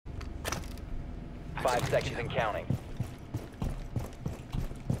5 seconds and counting.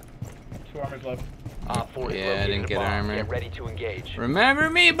 2 armors left. Op 4 Yeah, I didn't get armor. Get ready to engage. Remember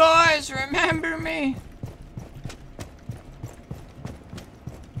me, boys! Remember me!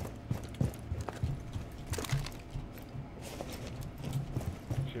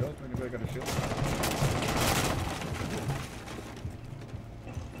 Shield? Anybody got a shield?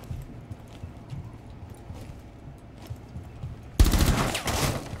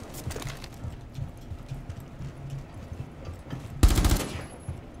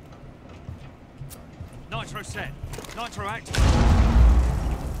 Nitro set. Nitro active.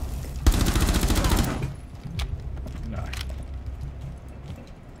 Nice.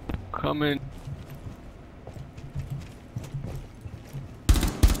 Coming.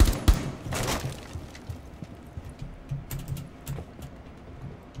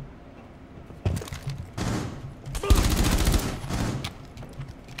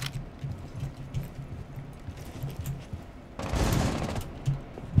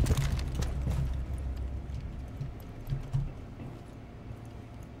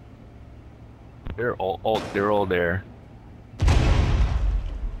 They're all there.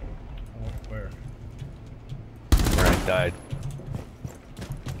 Where? Where I died.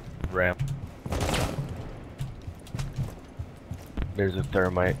 Ramp. There's a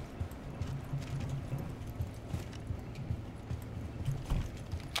thermite.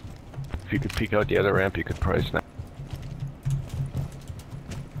 If you could peek out the other ramp, you could probably snap.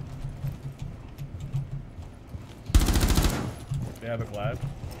 They have a glass.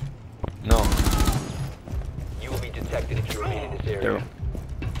 No. You will be detected if you remain in this area. They're...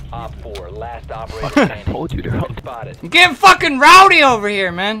 Op 4, last operator I standing. told you they're out. Spotted. I'm getting fucking rowdy over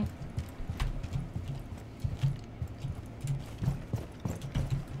here, man.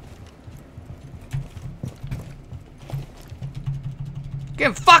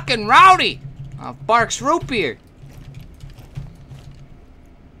 Getting fucking rowdy. Barks root beer.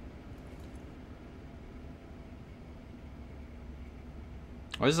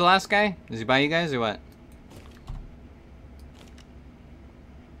 Where's the last guy? Is he by you guys or what?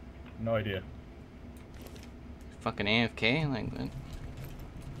 No idea. Fucking AFK? Like that.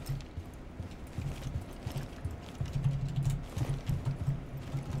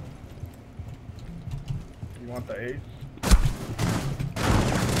 You want the ace?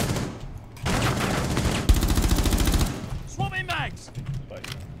 Swapping mags. But,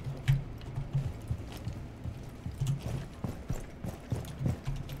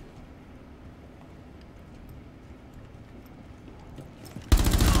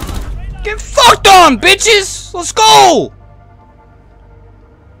 Get fucked on, bitches! Let's go!